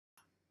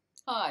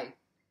Hi,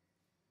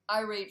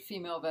 IRATE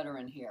Female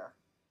Veteran here.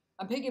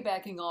 I'm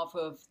piggybacking off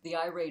of the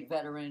IRATE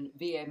Veteran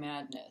VA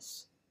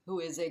Madness,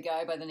 who is a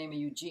guy by the name of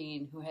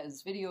Eugene who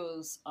has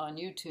videos on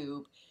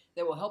YouTube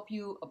that will help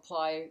you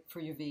apply for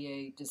your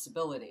VA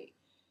disability.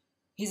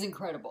 He's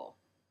incredible.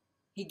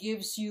 He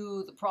gives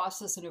you the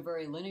process in a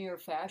very linear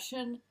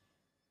fashion.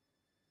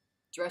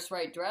 Dress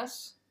right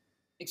dress.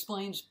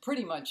 Explains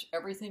pretty much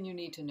everything you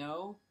need to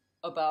know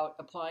about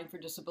applying for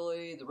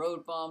disability, the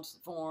road bumps, the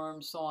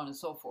forms, so on and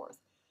so forth.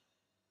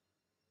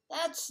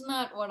 That's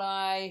not what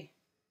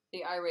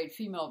the irate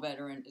female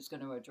veteran, is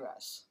going to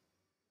address.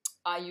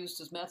 I used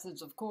his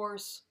methods, of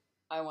course.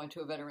 I went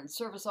to a veteran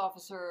service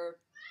officer.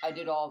 I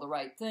did all the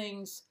right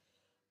things.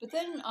 But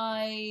then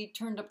I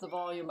turned up the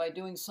volume by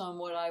doing some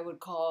what I would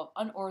call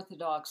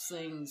unorthodox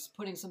things,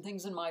 putting some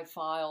things in my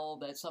file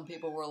that some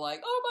people were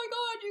like, oh my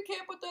God, you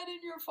can't put that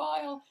in your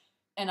file.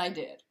 And I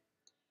did.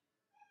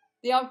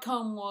 The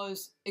outcome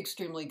was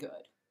extremely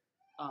good.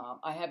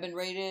 I have been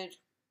rated.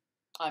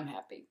 I'm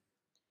happy.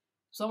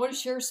 So I want to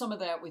share some of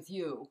that with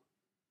you.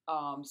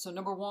 So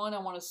number one, I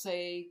want to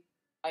say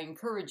I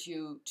encourage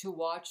you to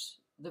watch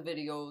the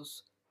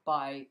videos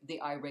by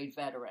the IRATE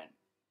Veteran.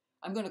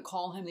 I'm going to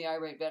call him the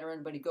IRATE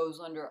Veteran, but he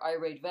goes under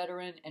IRATE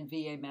Veteran and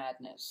VA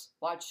Madness.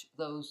 Watch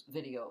those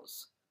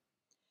videos.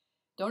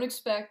 Don't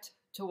expect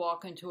to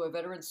walk into a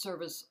veteran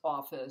service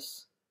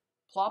office,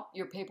 plop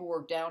your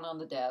paperwork down on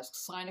the desk,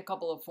 sign a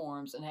couple of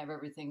forms, and have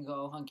everything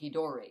go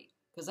hunky-dory,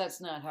 because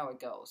that's not how it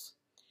goes.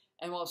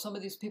 And while some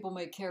of these people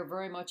may care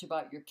very much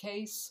about your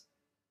case,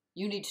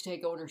 you need to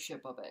take ownership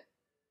of it.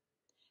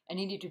 And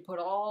you need to put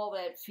all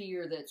that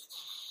fear that's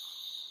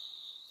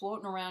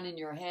floating around in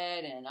your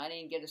head, and I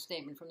didn't get a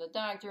statement from the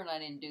doctor, and I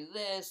didn't do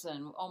this,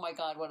 and oh my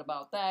God, what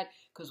about that?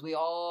 Because we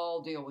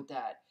all deal with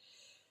that.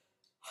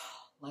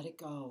 Let it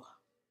go.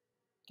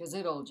 Because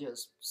it'll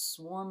just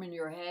swarm in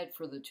your head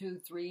for the 2,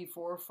 3,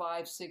 4,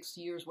 5, 6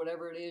 years,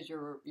 whatever it is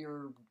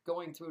you're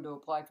going through to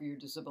apply for your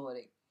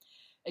disability.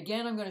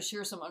 Again, I'm going to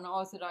share some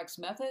unorthodox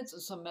methods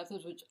and some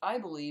methods which I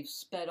believe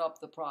sped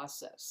up the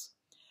process.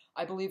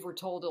 I believe we're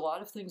told a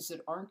lot of things that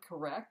aren't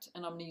correct,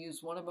 and I'm going to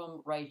use one of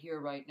them right here,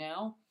 right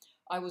now.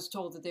 I was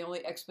told that they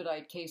only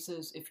expedite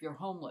cases if you're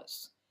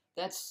homeless.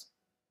 That's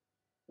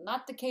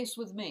not the case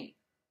with me.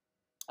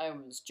 I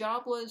was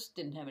jobless,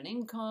 didn't have an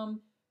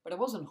income, but I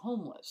wasn't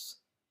homeless.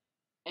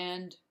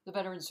 And the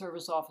veteran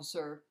service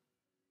officer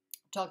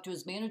talked to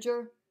his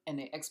manager, and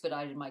they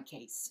expedited my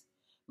case.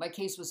 My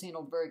case was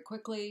handled very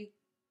quickly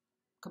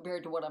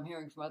compared to what I'm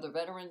hearing from other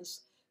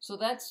veterans. So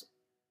that's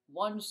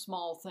one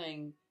small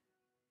thing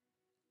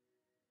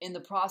in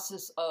the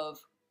process of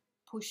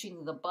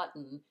pushing the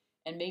button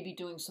and maybe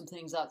doing some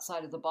things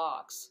outside of the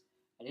box.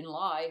 I didn't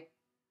lie.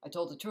 I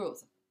told the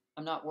truth.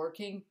 I'm not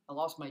working. I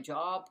lost my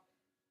job,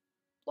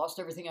 lost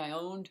everything I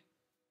owned,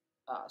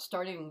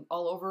 starting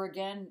all over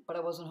again, but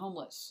I wasn't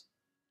homeless.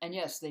 And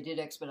yes, they did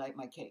expedite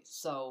my case.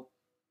 So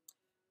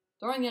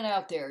throwing it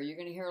out there, you're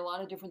going to hear a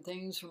lot of different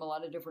things from a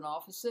lot of different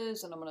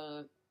offices, and I'm going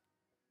to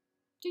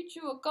teach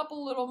you a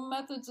couple little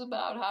methods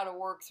about how to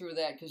work through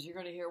that, because you're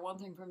going to hear one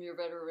thing from your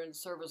veteran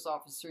service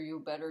officer. You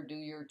better do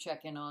your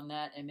check-in on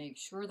that and make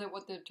sure that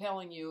what they're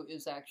telling you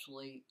is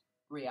actually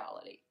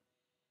reality.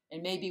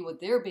 It may be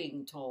what they're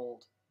being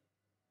told,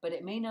 but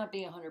it may not be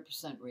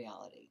 100%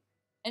 reality.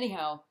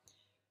 Anyhow,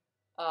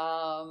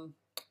 I'll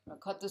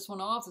cut this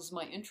one off. This is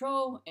my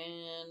intro,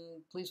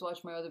 and please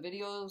watch my other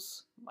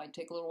videos. Might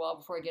take a little while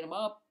before I get them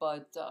up,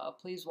 but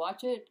please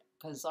watch it,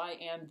 because I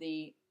am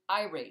the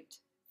IRATE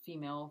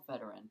Female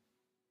Veteran.